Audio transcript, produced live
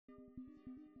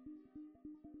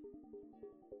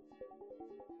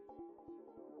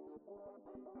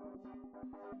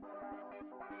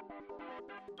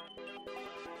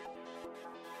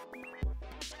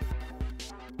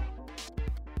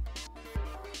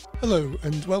Hello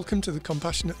and welcome to the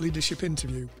Compassionate Leadership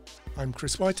Interview. I'm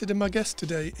Chris Whited and my guest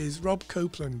today is Rob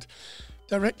Copeland,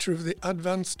 Director of the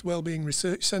Advanced Wellbeing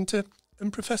Research Centre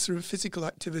and Professor of Physical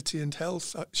Activity and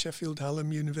Health at Sheffield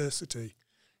Hallam University.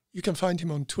 You can find him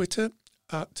on Twitter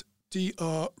at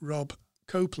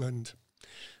drrobcopeland.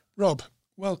 Rob,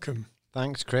 welcome.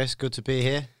 Thanks, Chris. Good to be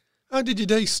here. How did your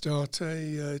day start?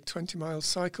 A 20-mile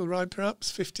cycle ride,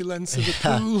 perhaps? 50 lengths of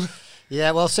a pool?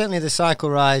 Yeah, well, certainly the cycle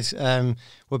ride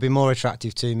would be more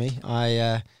attractive to me.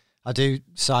 I do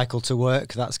cycle to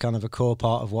work. That's kind of a core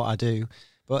part of what I do.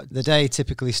 But the day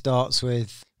typically starts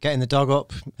with getting the dog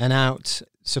up and out,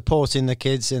 supporting the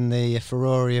kids in the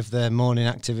furore of their morning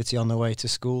activity on the way to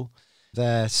school.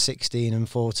 They're 16 and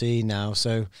 14 now,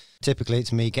 so typically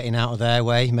it's me getting out of their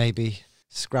way, maybe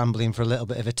scrambling for a little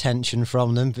bit of attention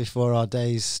from them before our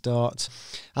days start,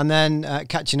 and then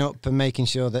catching up and making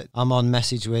sure that I'm on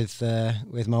message with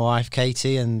my wife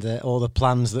Katie and all the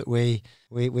plans that we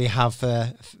have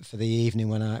for the evening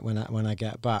when I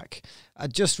get back.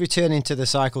 Just returning to the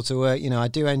cycle to work, I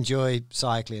do enjoy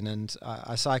cycling and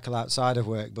I cycle outside of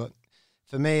work, but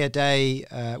for me a day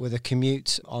with a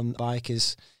commute on bike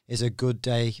is a good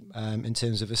day in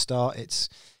terms of a start.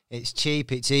 It's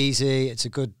cheap, it's easy, it's a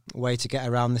good way to get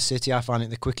around the city. I find it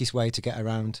the quickest way to get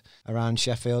around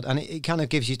Sheffield. And it kind of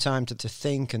gives you time to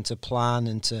think and to plan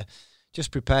and to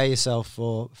just prepare yourself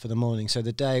for the morning. So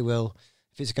the day will,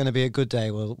 if it's going to be a good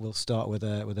day, we'll start with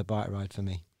a bike ride for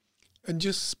me. And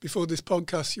just before this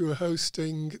podcast, you were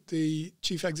hosting the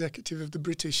Chief Executive of the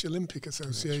British Olympic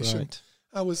Association. That's right.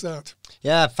 How was that?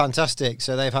 Yeah, fantastic.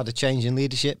 So they've had a change in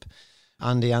leadership.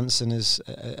 Andy Anson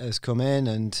has come in,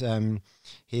 and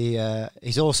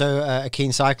he's also a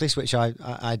keen cyclist, which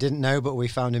I didn't know, but we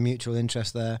found a mutual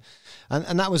interest there,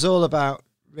 and that was all about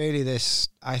really this,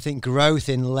 I think, growth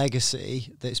in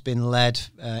legacy that's been led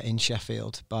in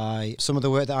Sheffield by some of the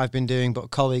work that I've been doing,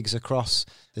 but colleagues across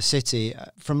the city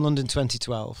from London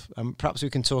 2012. Perhaps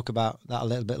we can talk about that a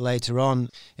little bit later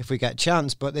on if we get a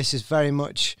chance, but this is very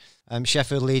much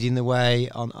Sheffield leading the way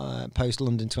on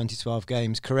post-London 2012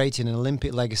 Games, creating an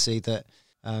Olympic legacy that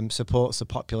supports the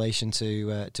population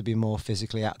to be more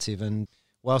physically active. And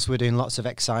whilst we're doing lots of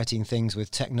exciting things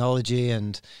with technology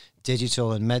and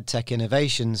digital and medtech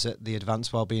innovations at the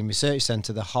Advanced Wellbeing Research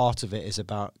Centre, the heart of it is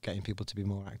about getting people to be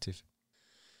more active.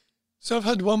 So I've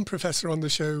had one professor on the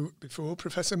show before,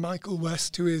 Professor Michael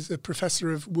West, who is a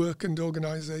professor of work and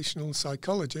organisational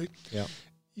psychology. Yeah.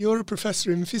 You're a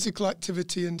professor in physical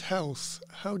activity and health.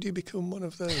 How do you become one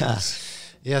of those?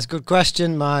 Yes, good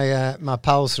question. My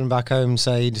pals from back home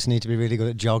say you just need to be really good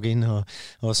at jogging or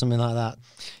something like that.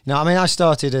 I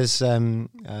started as an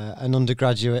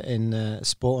undergraduate in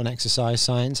sport and exercise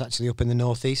science, actually up in the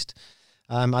northeast.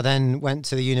 I then went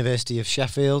to the University of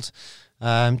Sheffield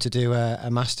to do a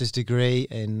master's degree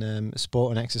in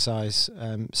sport and exercise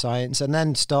science, and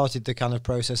then started the kind of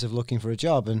process of looking for a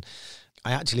job. And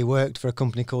I actually worked for a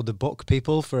company called the Book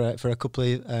People for a couple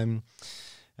of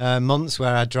months,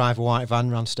 where I'd drive a white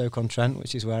van around Stoke-on-Trent,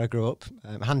 which is where I grew up,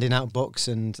 handing out books.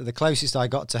 And the closest I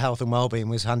got to health and wellbeing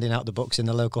was handing out the books in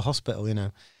the local hospital,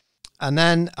 And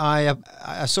then I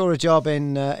saw a job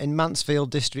in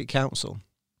Mansfield District Council,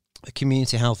 a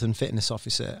community health and fitness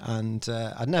officer. And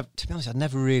to be honest, I'd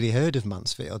never really heard of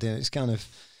Mansfield. It's kind of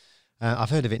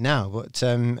I've heard of it now, but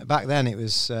back then it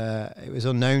was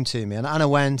unknown to me. And I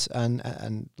went,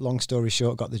 and long story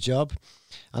short, got the job.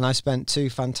 And I spent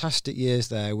 2 fantastic years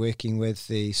there working with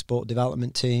the sport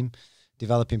development team,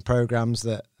 developing programs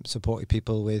that supported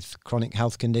people with chronic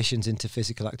health conditions into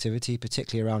physical activity,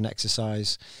 particularly around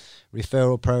exercise,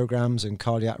 referral programs and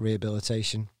cardiac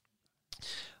rehabilitation.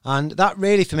 And that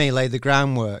really, for me, laid the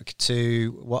groundwork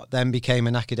to what then became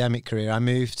an academic career. I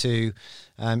moved to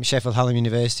Sheffield Hallam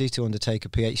University to undertake a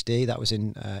PhD. That was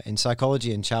in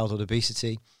psychology and childhood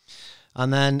obesity.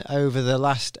 And then over the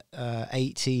last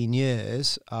 18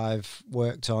 years, I've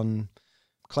worked on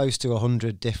close to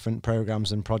 100 different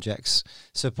programs and projects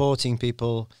supporting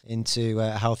people into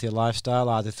a healthier lifestyle,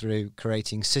 either through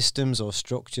creating systems or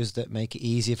structures that make it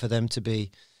easier for them to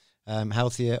be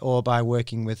healthier, or by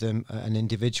working with them at an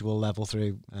individual level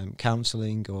through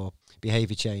counselling or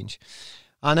behaviour change.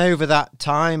 And over that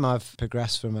time, I've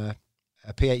progressed from a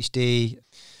PhD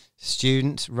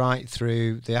student right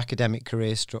through the academic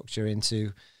career structure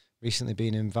into recently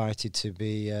being invited to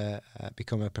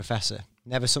become a professor.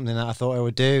 Never something that I thought I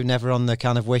would do, never on the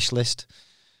kind of wish list.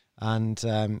 And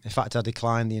in fact, I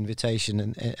declined the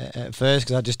invitation at first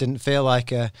because I just didn't feel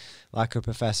like a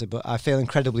professor. But I feel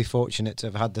incredibly fortunate to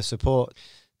have had the support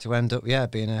to end up,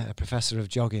 being a professor of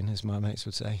jogging, as my mates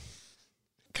would say.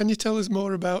 Can you tell us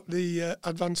more about the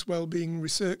Advanced Wellbeing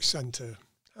Research Centre?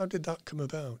 How did that come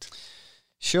about?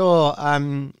 Sure.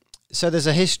 So there's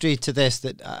a history to this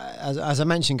that, as I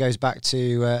mentioned, goes back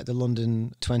to the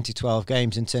London 2012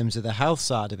 Games in terms of the health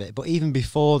side of it. But even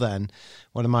before then,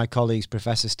 one of my colleagues,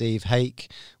 Professor Steve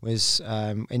Hake, was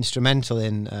instrumental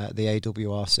in the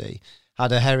AWRC,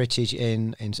 had a heritage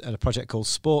in a project called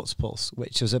Sports Pulse,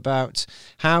 which was about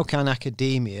how can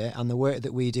academia and the work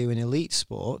that we do in elite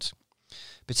sport,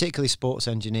 particularly sports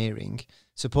engineering,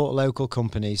 support local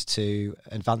companies to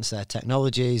advance their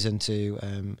technologies and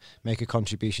to make a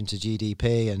contribution to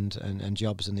GDP and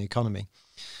jobs in the economy.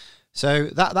 So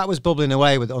that was bubbling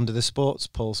away under the Sports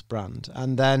Pulse brand.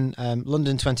 And then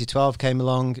London 2012 came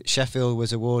along. Sheffield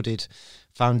was awarded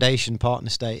foundation partner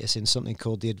status in something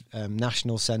called the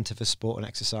National Centre for Sport and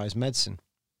Exercise Medicine.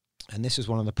 And this was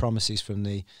one of the promises from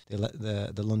the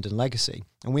London legacy.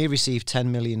 And we received £10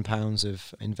 million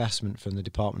of investment from the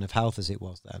Department of Health, as it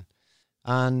was then.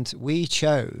 And we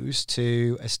chose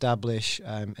to establish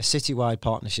a citywide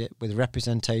partnership with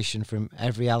representation from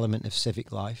every element of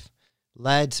civic life,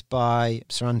 led by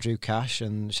Sir Andrew Cash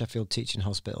and Sheffield Teaching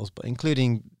Hospitals, but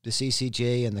including the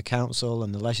CCG and the council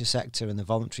and the leisure sector and the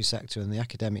voluntary sector and the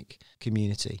academic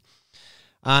community.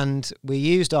 And we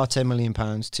used our £10 million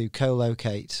to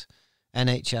co-locate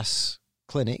NHS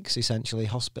clinics, essentially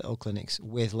hospital clinics,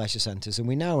 with leisure centres. And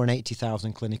we now are in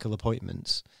 80,000 clinical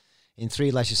appointments in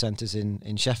 3 leisure centres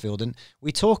in Sheffield. And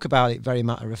we talk about it very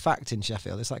matter of fact in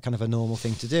Sheffield. It's like kind of a normal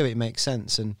thing to do. It makes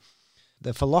sense. And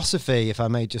the philosophy, if I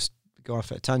may just go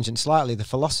off at a tangent slightly, the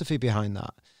philosophy behind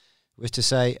that was to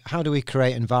say, how do we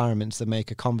create environments that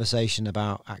make a conversation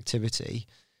about activity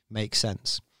make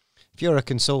sense? If you're a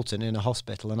consultant in a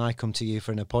hospital and I come to you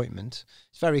for an appointment,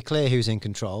 it's very clear who's in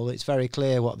control. It's very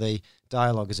clear what the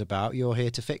dialogue is about. You're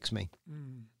here to fix me.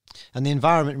 Mm. And the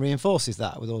environment reinforces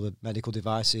that with all the medical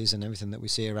devices and everything that we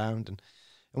see around. And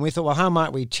we thought, well, how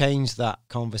might we change that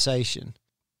conversation?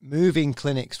 Moving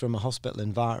clinics from a hospital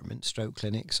environment, stroke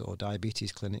clinics or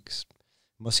diabetes clinics,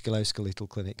 musculoskeletal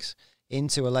clinics,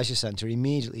 into a leisure centre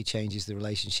immediately changes the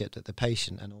relationship that the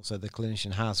patient and also the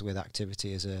clinician has with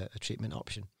activity as a treatment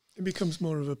option. It becomes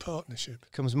more of a partnership.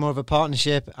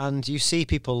 And you see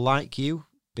people like you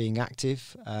being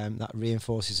active. That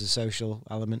reinforces the social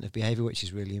element of behaviour, which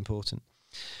is really important.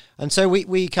 And so we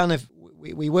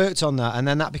worked on that, and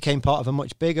then that became part of a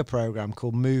much bigger programme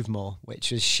called Move More,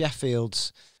 which was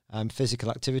Sheffield's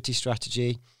physical activity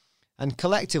strategy. And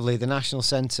collectively, the National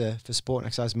Centre for Sport and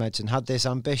Exercise Medicine had this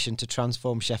ambition to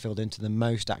transform Sheffield into the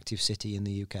most active city in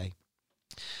the UK.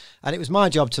 And it was my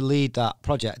job to lead that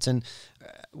project. And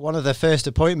one of the first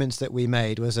appointments that we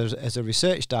made was as a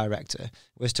research director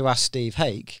was to ask Steve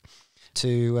Hake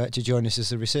to join us as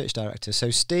the research director.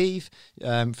 So Steve,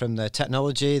 from the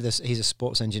technology, he's a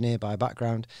sports engineer by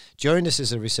background, joined us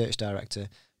as a research director,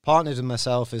 partnered with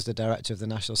myself as the director of the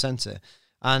National Centre.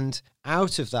 And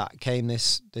out of that came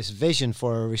this vision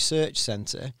for a research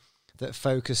centre that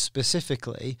focused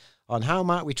specifically on how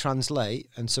might we translate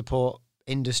and support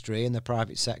industry in the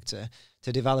private sector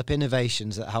to develop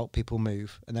innovations that help people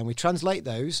move. And then we translate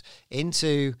those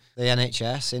into the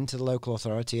NHS, into the local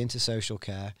authority, into social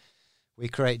care. We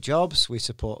create jobs, we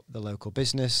support the local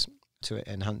business to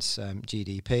enhance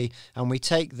GDP, and we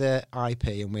take the IP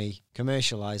and we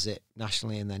commercialise it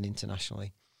nationally and then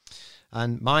internationally.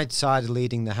 And my side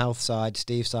leading the health side,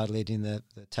 Steve's side leading the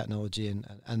technology,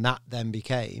 and that then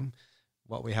became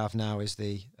what we have now is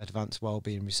the Advanced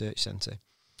Wellbeing Research Centre.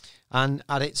 And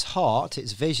at its heart,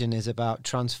 its vision is about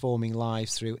transforming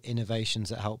lives through innovations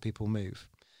that help people move.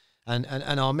 And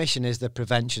our mission is the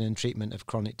prevention and treatment of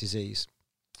chronic disease.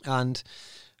 And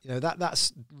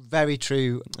that's very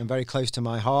true and very close to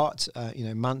my heart.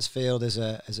 Mansfield as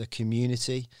a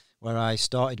community where I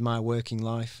started my working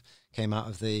life, came out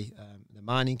of the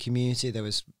mining community. There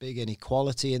was big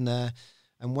inequality in there.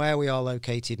 And where we are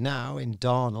located now in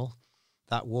Darnall,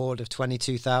 that ward of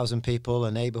 22,000 people,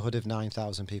 a neighbourhood of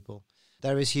 9,000 people,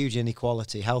 there is huge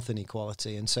inequality, health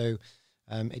inequality. And so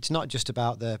it's not just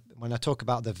about when I talk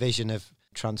about the vision of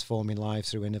transforming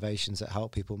lives through innovations that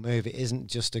help people move, it isn't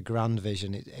just a grand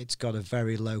vision. It's got a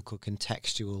very local,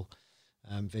 contextual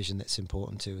vision that's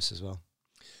important to us as well.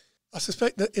 I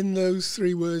suspect that in those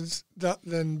 3 words that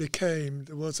then became,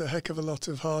 there was a heck of a lot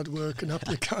of hard work and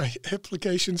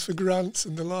applications for grants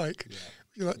and the like. Yeah.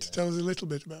 Would you like to tell us a little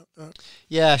bit about that?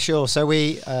 Yeah, sure. So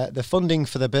the funding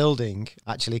for the building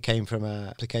actually came from an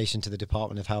application to the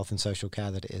Department of Health and Social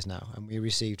Care that it is now, and we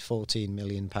received £14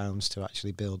 million to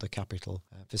actually build a capital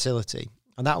facility,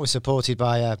 and that was supported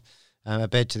by a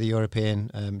bid to the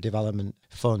European Development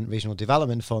Fund, Regional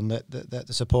Development Fund, that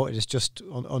supported us just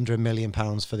under £1 million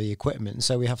for the equipment.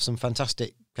 So we have some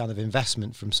fantastic kind of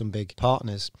investment from some big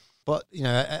partners. But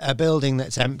a building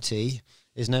that's empty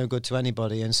is no good to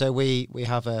anybody, and so we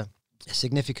have a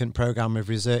significant program of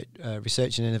research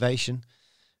and innovation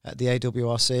at the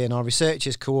AWRC, and our research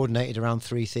is coordinated around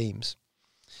 3 themes.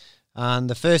 And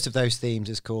the first of those themes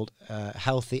is called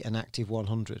Healthy and Active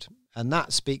 100, and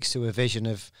that speaks to a vision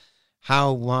of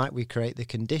how might we create the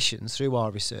conditions through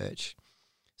our research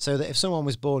so that if someone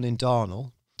was born in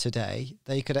Darnall today,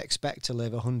 they could expect to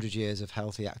live 100 years of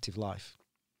healthy, active life.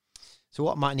 So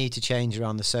what might need to change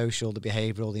around the social, the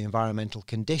behavioural, the environmental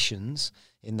conditions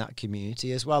in that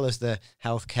community, as well as the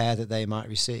health care that they might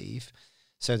receive,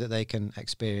 so that they can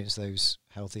experience those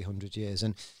healthy 100 years.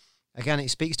 And again, it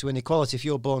speaks to inequality. If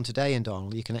you're born today in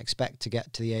Darnall, you can expect to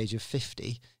get to the age of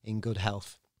 50 in good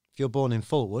health. If you're born in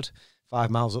Fulwood, 5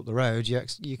 miles up the road,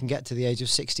 you can get to the age of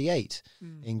 68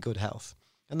 in good health.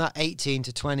 And that 18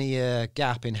 to 20 year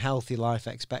gap in healthy life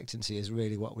expectancy is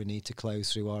really what we need to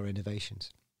close through our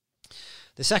innovations.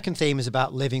 The second theme is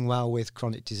about living well with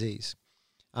chronic disease.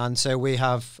 And so we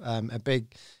have a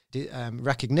big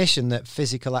recognition that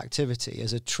physical activity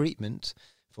as a treatment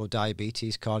for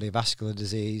diabetes, cardiovascular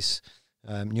disease,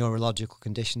 neurological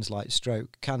conditions like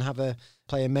stroke can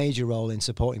play a major role in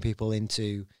supporting people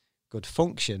into good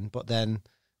function, but then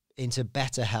into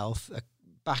better health,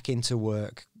 back into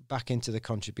work, back into the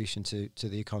contribution to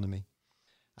the economy.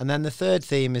 And then the third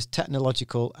theme is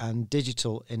technological and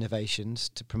digital innovations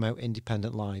to promote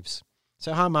independent lives.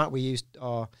 So how might we use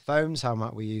our phones? How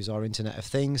might we use our Internet of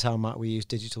Things? How might we use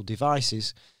digital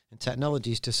devices and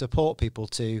technologies to support people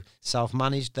to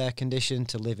self-manage their condition,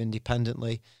 to live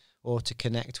independently, or to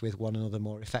connect with one another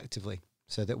more effectively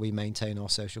so that we maintain our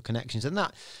social connections? And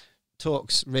that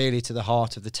talks really to the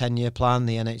heart of the 10-year plan,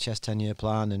 the NHS 10-year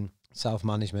plan, and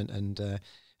self-management and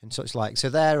such like. So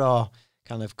there are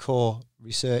kind of core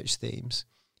research themes.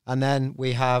 And then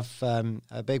we have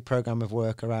a big program of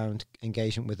work around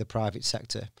engagement with the private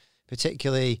sector,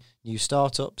 particularly new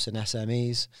startups and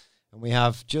SMEs. And we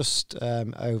have just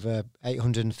over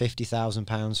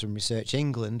 £850,000 from Research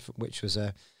England, which was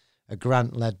a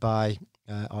grant led by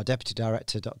our Deputy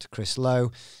Director, Dr. Chris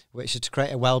Lowe, which is to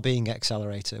create a wellbeing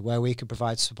accelerator where we could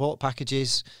provide support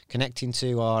packages connecting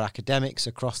to our academics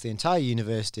across the entire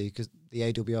university, because the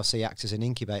AWRC acts as an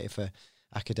incubator for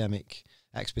academic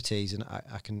expertise, and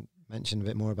I can mention a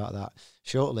bit more about that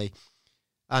shortly.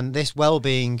 And this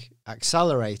wellbeing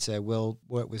accelerator will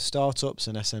work with startups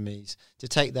and SMEs to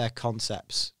take their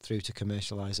concepts through to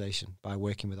commercialisation by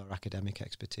working with our academic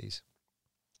expertise.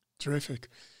 Terrific.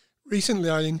 Recently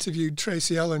I interviewed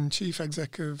Tracy Allen, Chief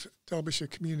Exec of Derbyshire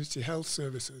Community Health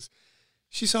Services.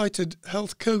 She cited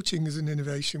health coaching as an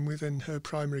innovation within her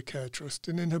primary care trust,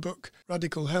 and in her book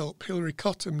Radical Help, Hilary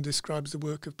Cottam describes the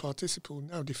work of Participle,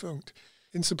 now defunct,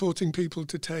 in supporting people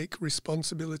to take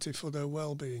responsibility for their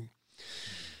well-being.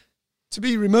 To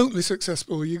be remotely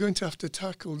successful, you're going to have to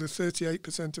tackle the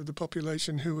 38% of the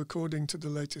population who, according to the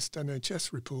latest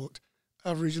NHS report,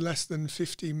 average less than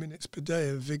 15 minutes per day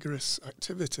of vigorous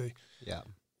activity. Yeah.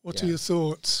 What are your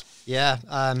thoughts? Yeah,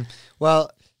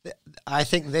 well, I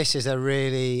think this is a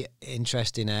really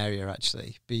interesting area,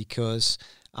 actually, because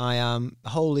I am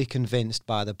wholly convinced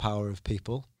by the power of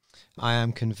people. I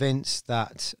am convinced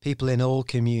that people in all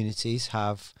communities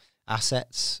have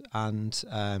assets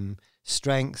and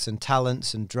strengths and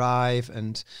talents and drive,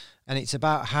 and it's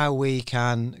about how we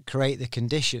can create the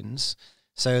conditions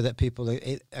so that people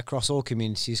across all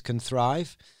communities can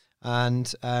thrive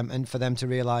and for them to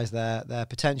realise their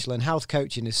potential. And health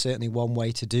coaching is certainly one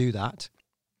way to do that.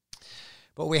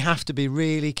 But we have to be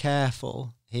really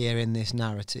careful here in this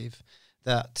narrative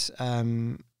that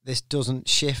this doesn't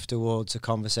shift towards a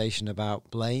conversation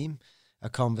about blame, a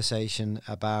conversation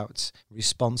about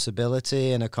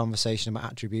responsibility, and a conversation about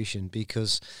attribution,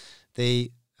 because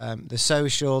the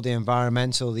social, the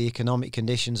environmental, the economic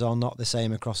conditions are not the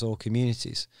same across all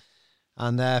communities.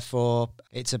 And therefore,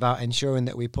 it's about ensuring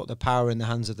that we put the power in the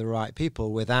hands of the right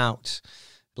people without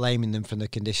blaming them for the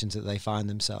conditions that they find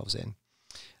themselves in.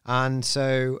 And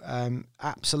so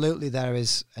absolutely there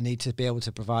is a need to be able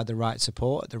to provide the right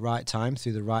support at the right time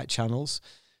through the right channels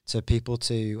to people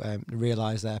to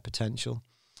realise their potential.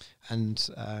 And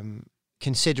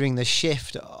considering the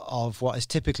shift of what has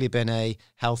typically been a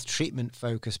health treatment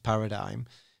focused paradigm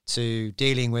to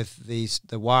dealing with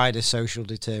the wider social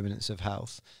determinants of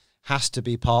health has to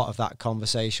be part of that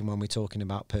conversation when we're talking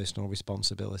about personal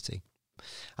responsibility.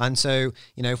 And so,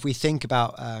 if we think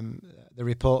about the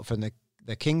report from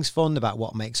the King's Fund about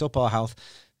what makes up our health,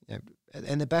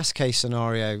 in the best case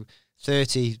scenario,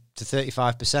 30 to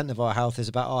 35% of our health is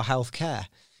about our health care.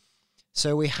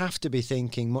 So we have to be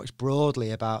thinking much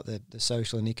broadly about the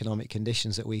social and economic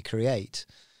conditions that we create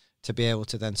to be able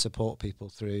to then support people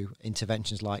through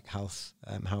interventions like health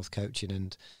coaching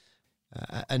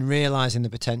and realising the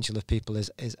potential of people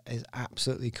is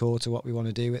absolutely core to what we want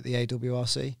to do at the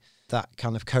AWRC. That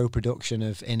kind of co-production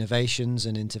of innovations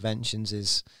and interventions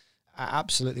is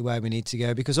absolutely where we need to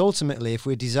go, because ultimately if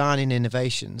we're designing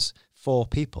innovations for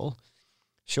people,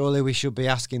 surely we should be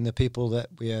asking the people that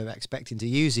we are expecting to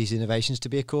use these innovations to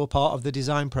be a core part of the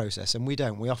design process. And we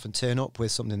don't. We often turn up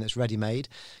with something that's ready-made,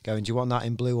 going, do you want that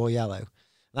in blue or yellow?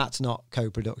 That's not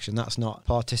co-production. That's not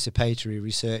participatory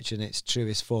research in its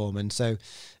truest form. And so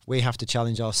we have to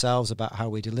challenge ourselves about how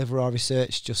we deliver our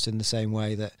research, just in the same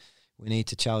way that we need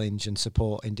to challenge and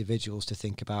support individuals to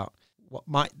think about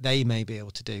what they may be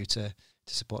able to do to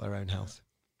support their own health.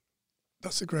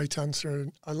 That's a great answer.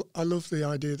 And I love the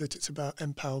idea that it's about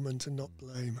empowerment and not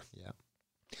blame. Yeah.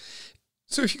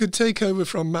 So if you could take over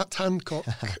from Matt Hancock,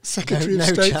 Secretary of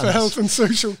State for Health and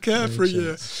Social Care for a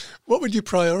year, what would your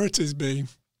priorities be?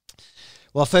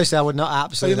 Well, firstly, I would not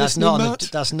absolutely. That's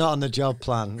not on the job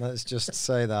plan. Let's just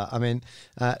say that. I mean,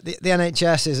 the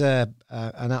NHS is an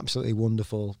absolutely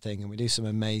wonderful thing, and we do some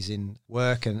amazing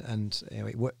work. And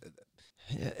the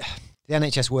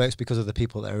NHS works because of the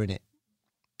people that are in it.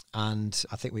 And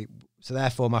I think so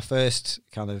therefore my first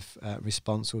kind of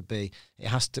response would be we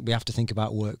have to think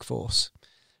about workforce,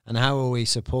 and how are we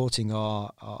supporting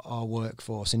our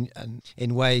workforce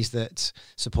in ways that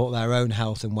support their own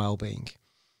health and well-being.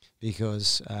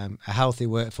 Because a healthy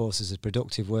workforce is a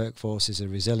productive workforce, is a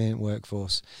resilient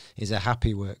workforce, is a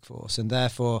happy workforce. And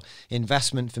therefore,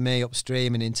 investment for me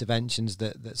upstream in interventions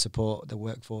that support the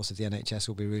workforce of the NHS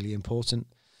will be really important.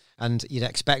 And you'd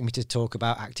expect me to talk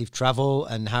about active travel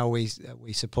and how we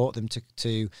support them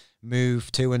to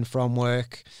move to and from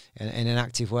work in an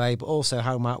active way, but also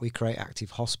how might we create active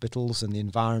hospitals and the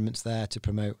environments there to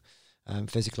promote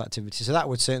physical activity. So that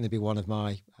would certainly be one of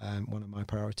my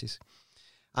priorities.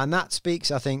 And that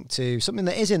speaks, I think, to something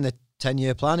that is in the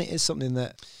 10-year plan. It is something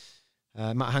that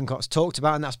Matt Hancock's talked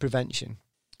about, and that's prevention.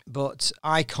 But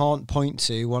I can't point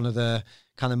to one of the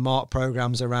kind of MARC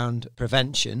programs around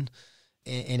prevention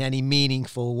in any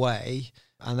meaningful way,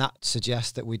 and that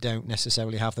suggests that we don't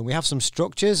necessarily have them. We have some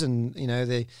structures and,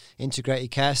 the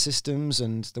integrated care systems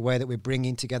and the way that we're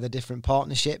bringing together different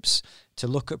partnerships to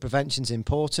look at prevention is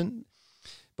important,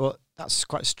 but that's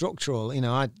quite structural.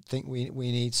 I think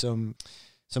we need some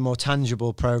more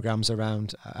tangible programs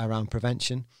around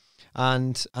prevention,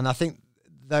 and I think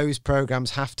those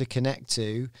programs have to connect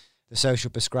to the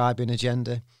social prescribing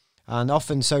agenda. And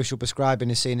often social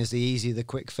prescribing is seen as the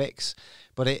quick fix,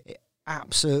 but it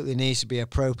absolutely needs to be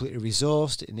appropriately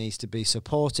resourced, it needs to be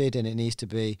supported, and it needs to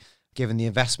be given the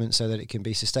investment so that it can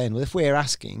be sustainable. If we're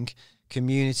asking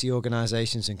community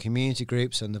organisations and community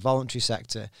groups and the voluntary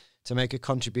sector to make a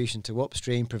contribution to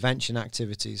upstream prevention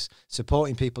activities,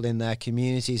 supporting people in their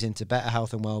communities into better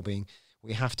health and well-being,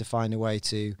 we have to find a way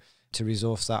to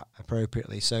resource that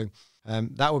appropriately. So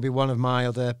that would be one of my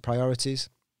other priorities.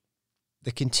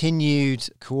 The continued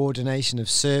coordination of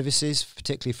services,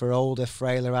 particularly for older,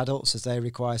 frailer adults, as they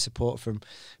require support from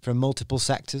multiple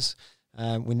sectors.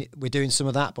 We're doing some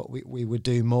of that, but we would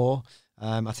do more.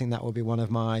 I think that would be one of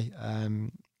my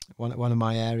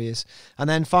areas. And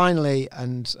then finally,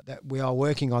 and that we are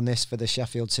working on this for the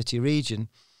Sheffield City region,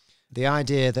 the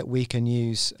idea that we can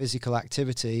use physical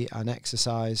activity and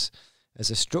exercise as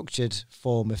a structured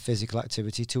form of physical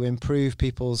activity to improve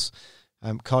people's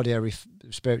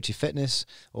cardiorespiratory fitness,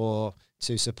 or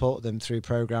to support them through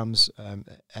programs,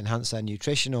 enhance their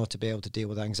nutrition, or to be able to deal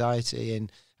with anxiety in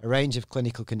a range of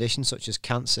clinical conditions such as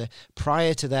cancer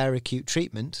prior to their acute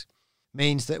treatment,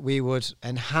 means that we would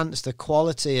enhance the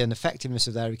quality and effectiveness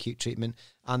of their acute treatment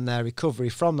and their recovery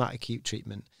from that acute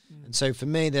treatment. And so for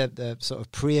me, the sort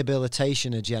of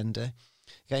prehabilitation agenda,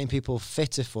 getting people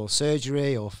fitter for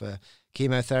surgery or for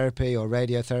chemotherapy or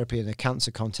radiotherapy in a cancer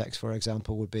context, for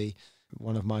example, would be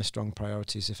one of my strong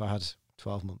priorities if I had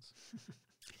 12 months.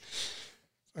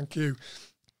 Thank you.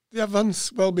 The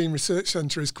Advanced Wellbeing Research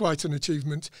Centre is quite an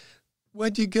achievement. Where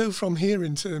do you go from here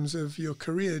in terms of your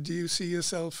career? Do you see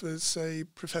yourself as, say,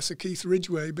 Professor Keith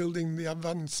Ridgway building the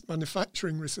Advanced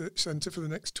Manufacturing Research Centre for the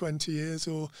next 20 years,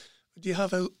 or do you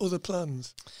have other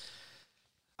plans?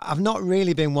 I've not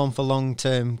really been one for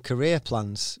long-term career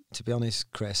plans, to be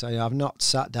honest, Chris. I've not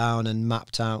sat down and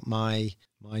mapped out my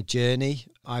journey.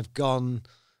 I've gone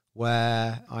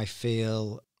where I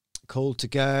feel called to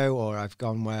go, or I've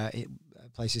gone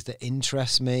places that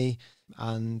interest me,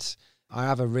 and I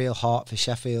have a real heart for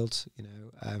Sheffield.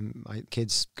 My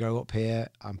kids grow up here.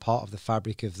 I'm part of the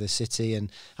fabric of the city,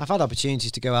 and I've had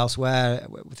opportunities to go elsewhere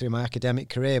through my academic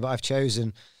career, but I've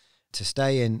chosen to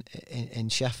stay in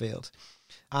Sheffield.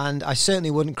 And I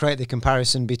certainly wouldn't create the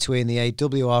comparison between the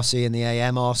AWRC and the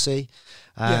AMRC.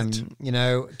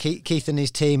 Keith and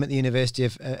his team at the University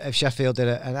of Sheffield did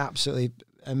an absolutely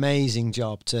amazing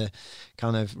job to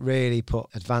kind of really put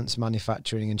advanced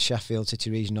manufacturing and Sheffield City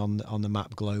region on the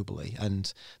map globally,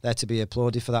 and they're to be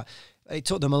applauded for that. It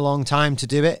took them a long time to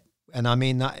do it, and I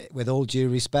mean that with all due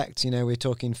respect. We're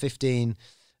talking 15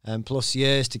 plus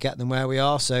years to get them where we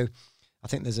are, so I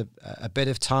think there's a bit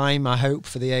of time, I hope,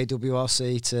 for the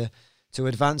AWRC to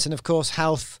advance. And of course,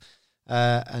 health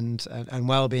and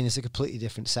well-being is a completely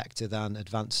different sector than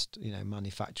advanced,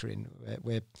 manufacturing.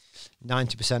 We're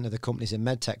 90% of the companies in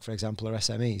medtech, for example, are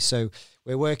SMEs. So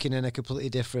we're working in a completely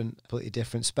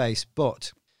different space.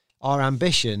 But our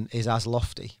ambition is as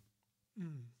lofty.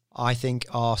 I think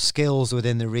our skills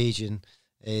within the region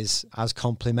is as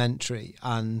complementary,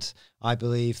 and I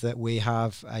believe that we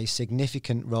have a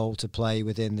significant role to play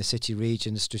within the city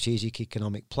region's strategic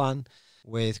economic plan,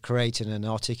 with creating and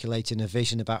articulating a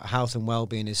vision about health and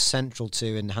well-being is central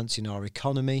to enhancing our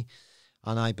economy.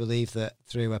 And I believe that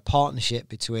through a partnership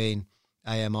between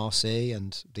AMRC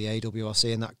and the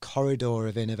AWRC and that corridor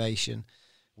of innovation,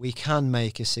 we can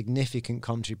make a significant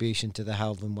contribution to the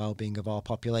health and well-being of our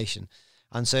population.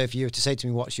 And so if you were to say to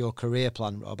me, what's your career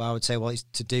plan, Rob, I would say, well, it's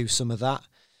to do some of that.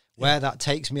 Where that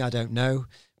takes me, I don't know.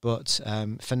 But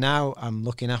for now, I'm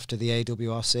looking after the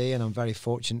AWRC, and I'm very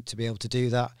fortunate to be able to do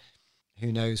that.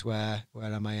 Who knows where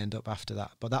I may end up after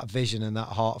that. But that vision and that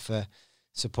heart for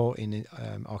supporting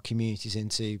our communities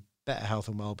into better health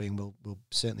and well-being will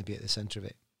certainly be at the centre of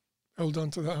it. Hold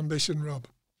on to that ambition, Rob.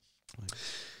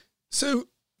 So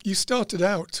you started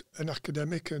out an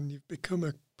academic and you've become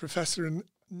a professor, and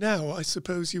now I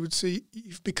suppose you would see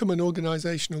you've become an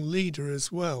organisational leader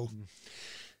as well.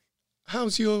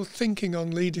 How's your thinking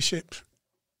on leadership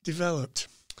developed?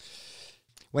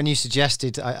 When you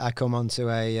suggested I come onto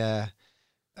a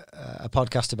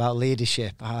podcast about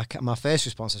leadership, my first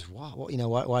response is, "Wow,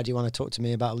 why do you want to talk to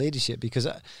me about leadership?" Because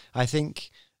I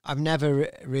think I've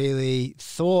never really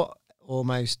thought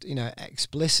almost,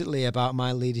 explicitly about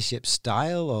my leadership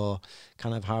style or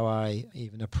kind of how I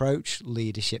even approach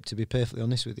leadership, to be perfectly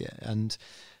honest with you. And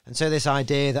so this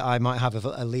idea that I might have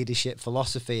a leadership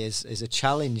philosophy is a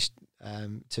challenge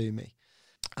to me.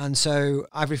 And so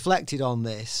I've reflected on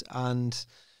this and,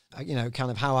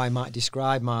 kind of how I might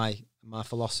describe my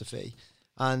philosophy.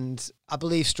 And I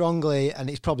believe strongly, and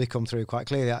it's probably come through quite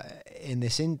clearly in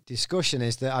this discussion,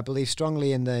 is that I believe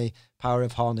strongly in the power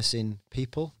of harnessing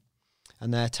people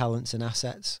and their talents and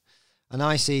assets. And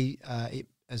I see it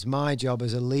as my job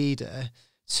as a leader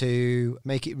to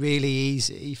make it really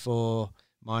easy for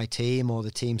my team or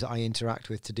the teams that I interact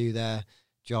with to do their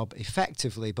job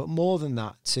effectively, but more than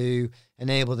that, to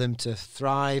enable them to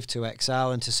thrive, to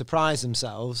excel, and to surprise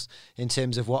themselves in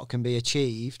terms of what can be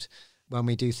achieved when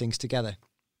we do things together.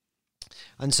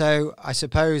 And so I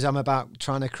suppose I'm about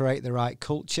trying to create the right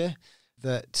culture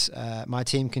that my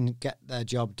team can get their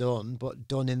job done, but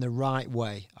done in the right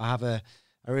way. I have a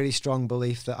really strong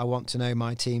belief that I want to know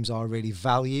my teams are really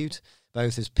valued,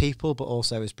 both as people but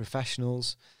also as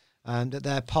professionals, and that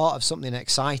they're part of something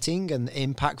exciting and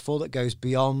impactful that goes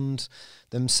beyond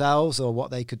themselves or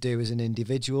what they could do as an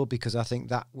individual, because I think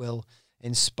that will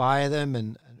inspire them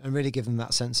and really give them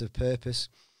that sense of purpose.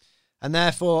 And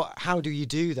therefore, how do you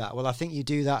do that? Well, I think you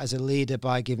do that as a leader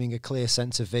by giving a clear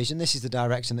sense of vision. This is the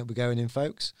direction that we're going in,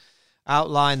 folks.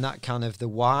 Outline that kind of the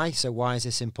why. So why is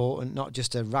this important? Not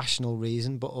just a rational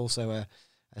reason, but also a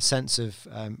sense of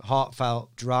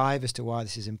heartfelt drive as to why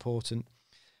this is important.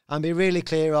 And be really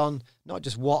clear on not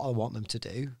just what I want them to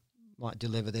do, like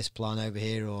deliver this plan over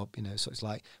here or, such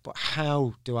like, but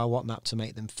how do I want that to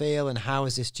make them feel, and how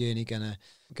is this journey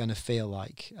going to feel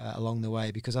like along the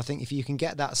way? Because I think if you can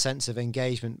get that sense of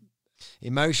engagement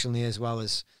emotionally as well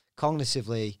as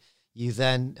cognitively, you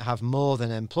then have more than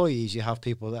employees, you have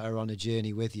people that are on a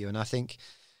journey with you. And I think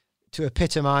to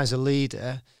epitomise a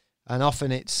leader, and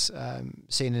often it's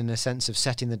seen in a sense of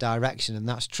setting the direction, and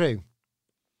that's true.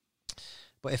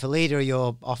 But if a leader,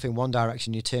 you're off in one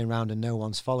direction, you turn around and no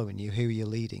one's following you, who are you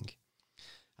leading?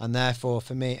 And therefore,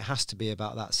 for me, it has to be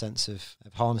about that sense of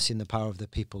harnessing the power of the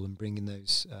people and bringing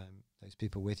those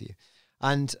people with you.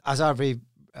 And as I've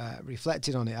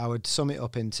reflected on it, I would sum it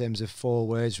up in terms of 4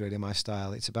 words, really, my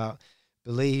style. It's about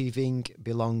believing,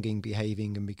 belonging,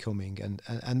 behaving and becoming.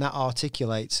 And that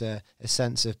articulates a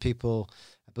sense of people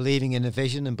believing in a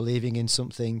vision and believing in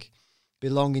something,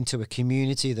 belonging to a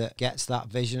community that gets that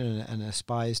vision and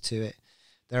aspires to it.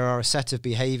 There are a set of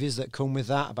behaviours that come with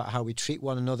that, about how we treat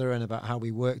one another and about how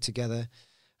we work together.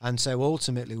 And so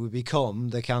ultimately we become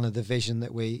the kind of the vision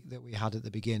that we had at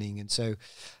the beginning. And so,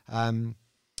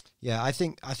 I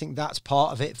think that's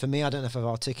part of it for me. I don't know if I've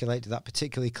articulated that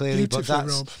particularly clearly, but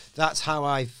that's how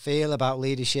I feel about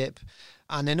leadership.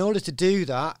 And in order to do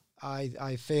that,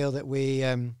 I feel that we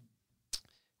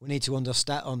need to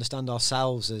understand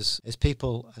ourselves as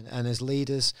people and as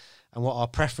leaders, and what our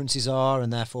preferences are,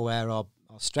 and therefore where our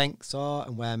strengths are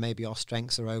and where maybe our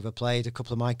strengths are overplayed. A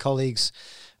couple of my colleagues,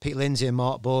 Pete Lindsay and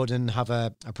Mark Borden, have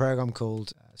a program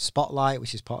called Spotlight,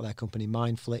 which is part of their company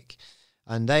Mindflick,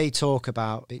 and they talk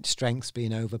about strengths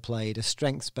being overplayed, a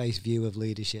strengths-based view of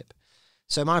leadership.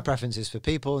 So my preference is for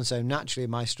people, and so naturally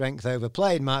my strength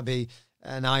overplayed might be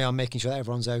an eye on making sure that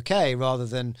everyone's okay, rather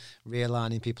than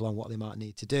realigning people on what they might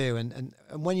need to do. And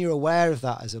when you're aware of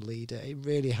that as a leader, it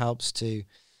really helps to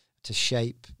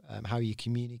shape how you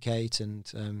communicate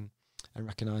and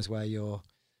recognise where your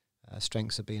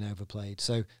strengths are being overplayed.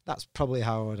 So that's probably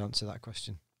how I would answer that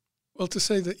question. Well, to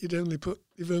say that you've only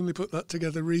put that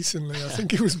together recently, I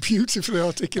think it was beautifully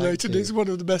articulated. It's one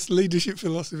of the best leadership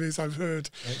philosophies I've heard.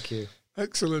 Thank you.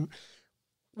 Excellent.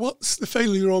 What's the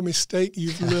failure or mistake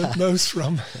you've learned most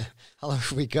from? How long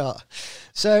have we got?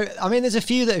 So, I mean, there's a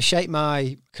few that have shaped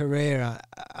my career,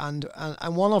 and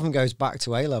one of them goes back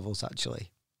to A-levels,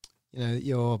 actually. You know,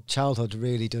 your childhood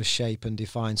really does shape and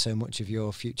define so much of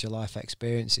your future life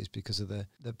experiences because of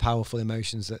the powerful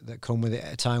emotions that come with it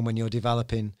at a time when you're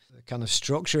developing the kind of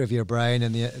structure of your brain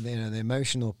and the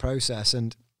emotional process.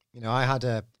 And, you know, I had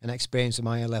an experience with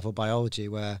my A-level biology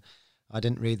where I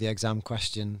didn't read the exam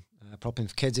question properly.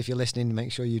 For kids, if you're listening,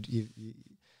 make sure you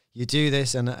do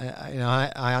this. And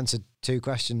I answered 2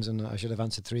 questions, and I should have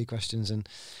answered 3 questions. And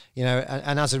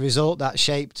and as a result, that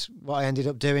shaped what I ended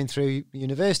up doing through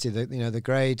university. The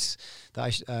grades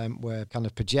that were kind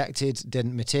of projected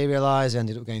didn't materialise. I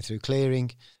ended up going through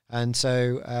clearing, and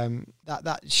so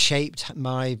that shaped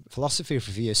my philosophy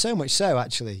for a few years. So much so,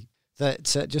 actually, that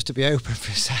just to be open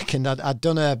for a second, I'd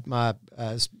done my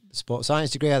sports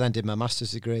science degree. I then did my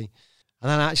master's degree. And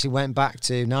then I actually went back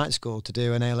to night school to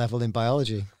do an A-level in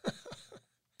biology.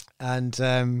 And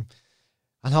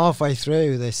halfway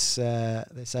through this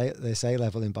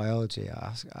A-level in biology,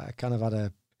 I kind of had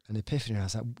an epiphany. I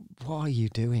was like, what are you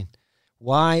doing?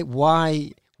 Why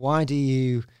do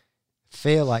you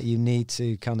feel like you need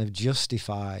to kind of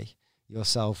justify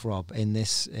yourself, Rob, in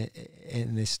this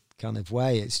kind of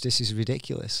way? This is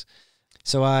ridiculous.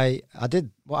 So I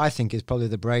did what I think is probably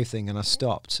the brave thing, and I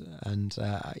stopped, and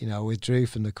I withdrew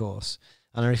from the course,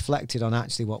 and I reflected on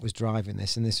actually what was driving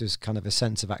this, and this was kind of a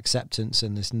sense of acceptance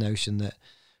and this notion that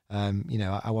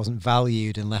I wasn't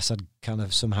valued unless I'd kind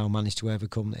of somehow managed to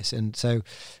overcome this. And so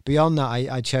beyond that,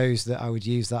 I chose that I would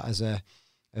use that as a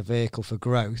vehicle for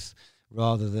growth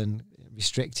rather than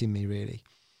restricting me, really.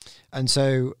 And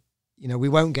so we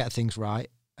won't get things right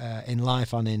in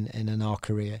life and in our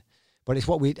career. But it's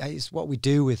what we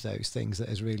do with those things that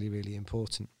is really, really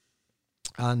important.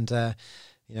 And I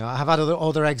have had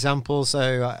other examples.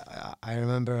 So I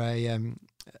remember a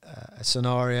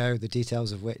scenario, the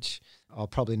details of which are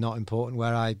probably not important,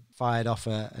 where I fired off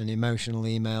an emotional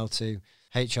email to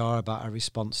HR about a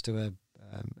response to a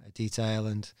detail,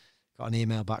 and got an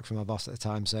email back from my boss at the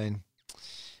time saying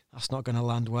that's not going to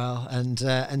land well.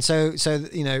 And so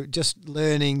just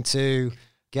learning to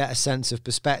get a sense of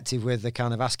perspective with the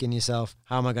kind of asking yourself,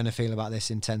 how am I going to feel about this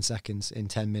in 10 seconds, in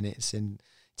 10 minutes, in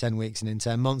 10 weeks, and in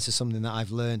 10 months is something that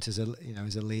I've learned as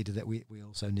a leader that we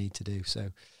also need to do.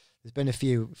 So there's been a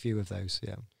few of those,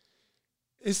 yeah.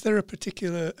 Is there a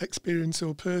particular experience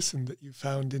or person that you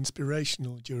found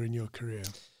inspirational during your career?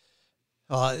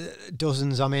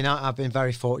 Dozens. I mean, I've been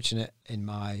very fortunate in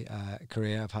my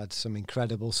career. I've had some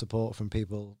incredible support from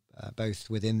people both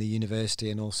within the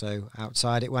university and also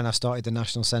outside it. When I started the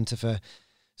National Centre for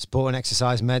Sport and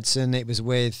Exercise Medicine, it was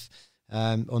with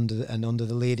under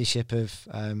the leadership of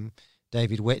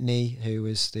David Whitney, who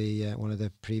was the one of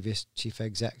the previous chief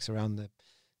execs around the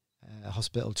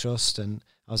hospital trust, and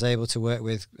I was able to work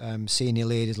with senior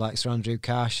leaders like Sir Andrew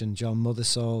Cash and John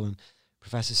Mothersall and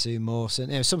Professor Sue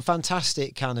Mawson, some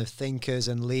fantastic kind of thinkers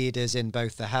and leaders in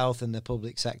both the health and the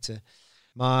public sector.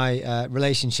 My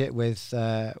relationship with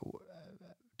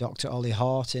Dr. Ollie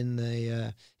Hart in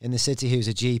the city, who's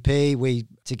a GP. We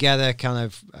together kind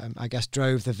of, I guess,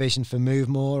 drove the vision for Move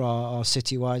More, our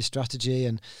citywide strategy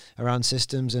and around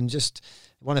systems. And just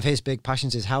one of his big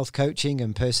passions is health coaching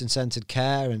and person-centered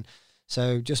care. And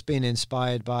so just being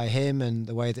inspired by him and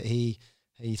the way that he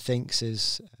thinks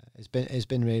has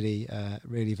been really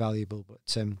really valuable.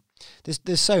 But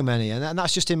there's so many, and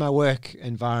that's just in my work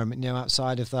environment.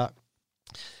 Outside of that,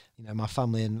 my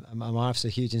family and my wife's a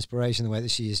huge inspiration. The way that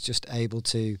she is just able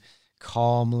to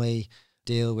calmly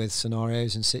deal with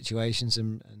scenarios and situations,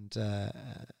 and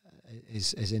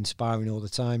is inspiring all the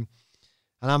time.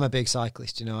 And I'm a big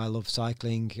cyclist. I love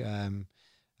cycling.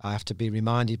 I have to be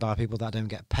reminded by people that I don't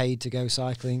get paid to go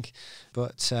cycling,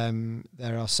 but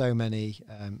there are so many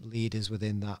leaders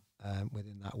within that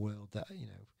world that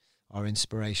are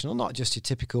inspirational. Not just your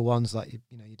typical ones like your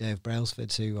Dave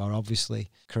Brailsfords, who are obviously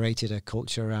created a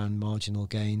culture around marginal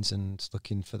gains and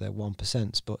looking for their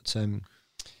 1%, but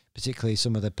particularly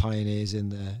some of the pioneers in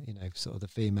the sort of the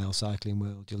female cycling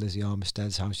world. Your Lizzie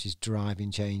Armisted's, how she's driving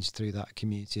change through that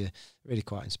community, are really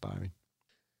quite inspiring.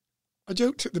 I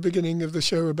joked at the beginning of the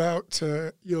show about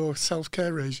your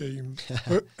self-care regime,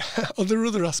 but are there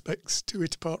other aspects to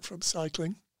it apart from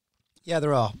cycling? Yeah,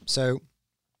 there are. So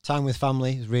time with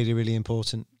family is really, really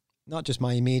important. Not just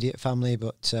my immediate family,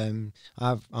 but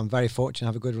I'm very fortunate to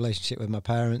have a good relationship with my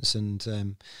parents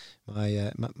and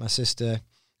my sister.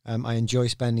 I enjoy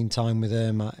spending time with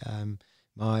her.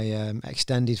 My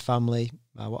extended family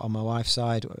on my wife's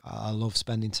side, I love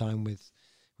spending time with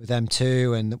them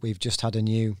too. And we've just had a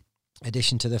new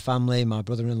addition to the family. My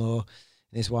brother-in-law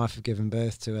and his wife have given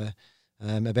birth to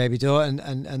a baby daughter,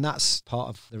 and that's part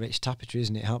of the rich tapestry,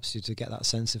 isn't it? It helps you to get that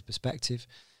sense of perspective.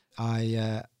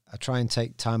 I try and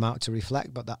take time out to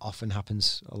reflect, but that often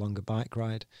happens along a bike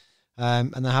ride.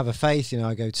 And I have a faith.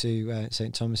 I go to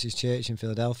St. Thomas's Church in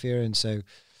Philadelphia, and so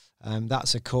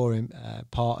that's a core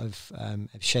part of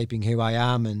shaping who I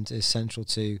am, and is central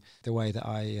to the way that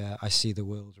I see the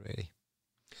world, really.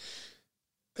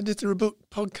 And is there a book,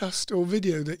 podcast or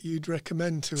video that you'd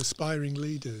recommend to aspiring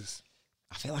leaders?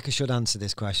 I feel like I should answer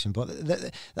this question, but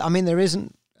there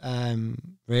isn't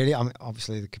really.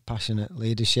 Obviously the Compassionate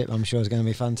Leadership, I'm sure, is going to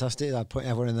be fantastic. I'd point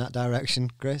everyone in that direction,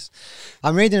 Chris.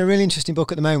 I'm reading a really interesting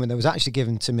book at the moment that was actually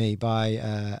given to me by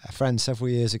a friend several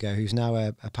years ago, who's now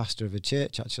a pastor of a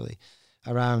church, actually,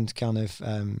 around kind of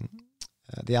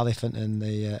the elephant and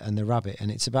the rabbit, and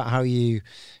it's about how you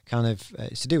kind of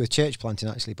it's to do with church planting,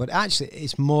 actually, but actually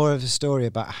it's more of a story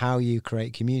about how you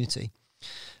create community.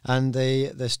 And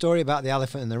the story about the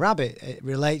elephant and the rabbit, it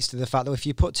relates to the fact that if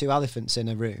you put two elephants in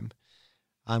a room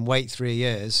and wait 3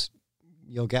 years,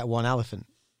 you'll get one elephant.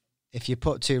 If you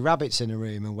put two rabbits in a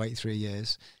room and wait 3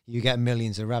 years, you get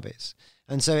millions of rabbits.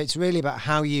 And so it's really about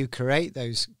how you create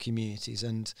those communities,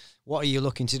 and what are you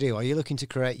looking to do? Are you looking to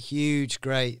create huge,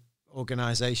 great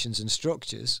organisations and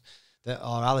structures that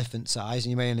are elephant size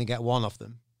and you may only get one of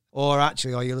them? Or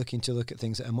actually, are you looking to look at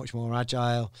things that are much more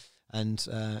agile, and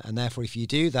therefore if you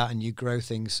do that and you grow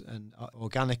things and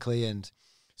organically and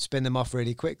spin them off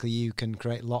really quickly, you can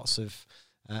create lots of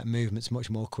movements much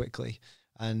more quickly.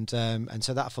 And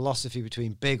so that philosophy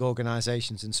between big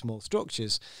organisations and small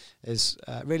structures has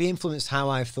really influenced how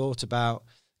I've thought about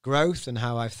growth and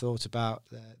how I've thought about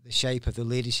the shape of the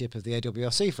leadership of the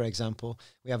AWRC, for example.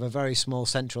 We have a very small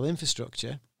central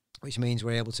infrastructure, which means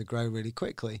we're able to grow really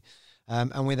quickly.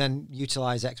 And we then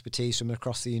utilise expertise from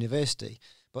across the university.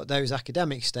 But those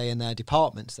academics stay in their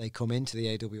departments. They come into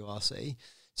the AWRC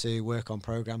to work on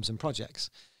programmes and projects.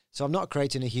 So I'm not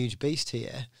creating a huge beast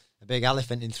here, a big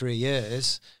elephant in 3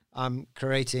 years. I'm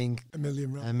creating a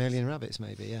million rabbits,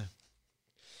 maybe, yeah.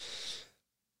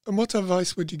 And what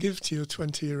advice would you give to your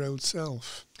 20-year-old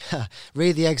self?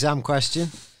 Read the exam question.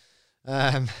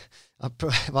 We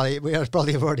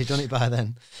probably have already done it by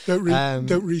then. Don't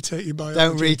retake your biology.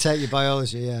 Don't retake your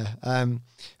biology, yeah.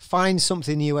 Find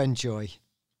something you enjoy.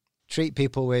 Treat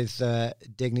people with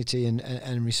dignity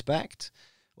and respect,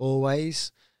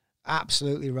 always.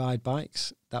 Absolutely ride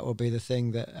bikes. That would be the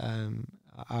thing that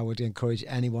I would encourage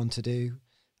anyone to do.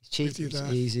 It's cheap, it's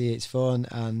easy, it's fun,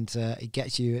 and it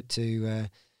gets you to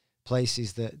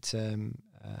places that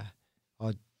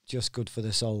are just good for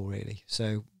the soul, really.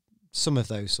 So some of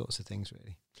those sorts of things,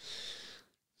 really.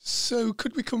 So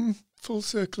could we come full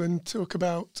circle and talk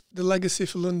about the legacy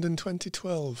for London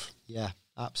 2012? Yeah,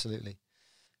 absolutely.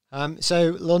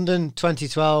 So London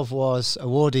 2012 was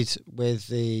awarded with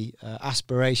the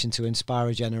aspiration to inspire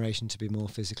a generation to be more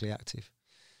physically active.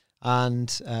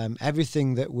 And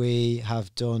everything that we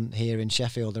have done here in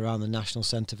Sheffield around the National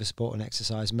Centre for Sport and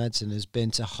Exercise Medicine has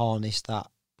been to harness that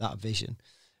vision.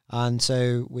 And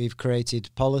so we've created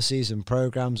policies and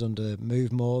programs under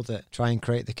Move More that try and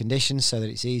create the conditions so that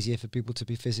it's easier for people to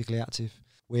be physically active.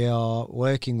 We are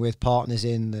working with partners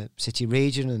in the city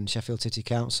region and Sheffield City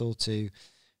Council to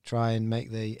try and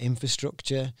make the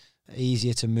infrastructure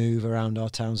easier to move around our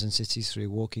towns and cities through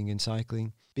walking and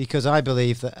cycling. Because I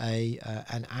believe that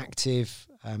an active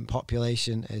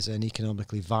population is an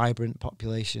economically vibrant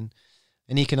population.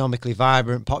 An economically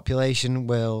vibrant population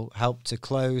will help to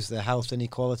close the health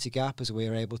inequality gap as we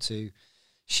are able to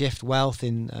shift wealth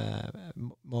in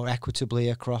more equitably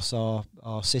across our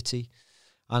city.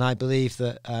 And I believe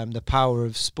that the power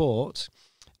of sport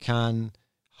can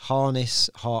harness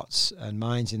hearts and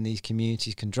minds in these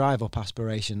communities, can drive up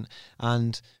aspiration,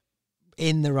 and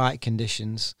in the right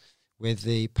conditions, with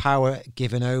the power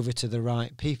given over to the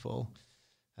right people,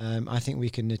 I think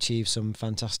we can achieve some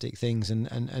fantastic things.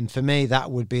 And for me, that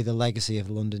would be the legacy of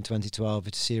London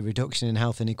 2012, to see a reduction in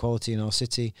health inequality in our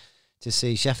city, to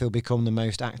see Sheffield become the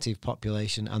most active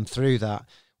population. And through that,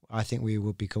 I think we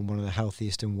would become one of the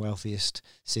healthiest and wealthiest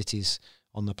cities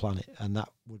on the planet. And that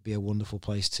would be a wonderful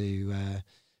place to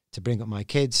bring up my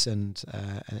kids and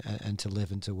to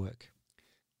live and to work.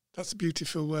 That's a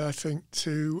beautiful way, I think,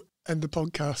 to end the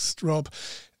podcast, Rob.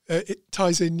 It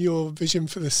ties in your vision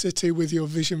for the city with your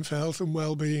vision for health and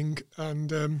well-being,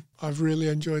 and I've really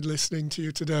enjoyed listening to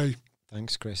you today.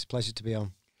 Thanks, Chris. Pleasure to be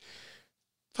on.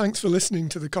 Thanks for listening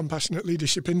to the Compassionate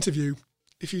Leadership interview.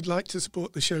 If you'd like to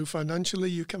support the show financially,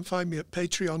 you can find me at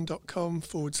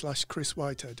patreon.com/Chris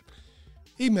Whitehead.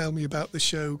 Email me about the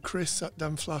show,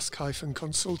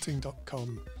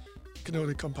 chris@danflask-consulting.com. You can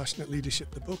order Compassionate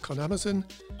Leadership, the book, on Amazon.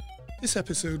 This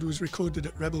episode was recorded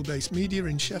at Rebel Base Media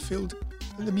in Sheffield,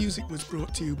 and the music was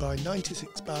brought to you by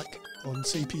 96 Back on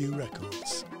CPU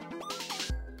Records.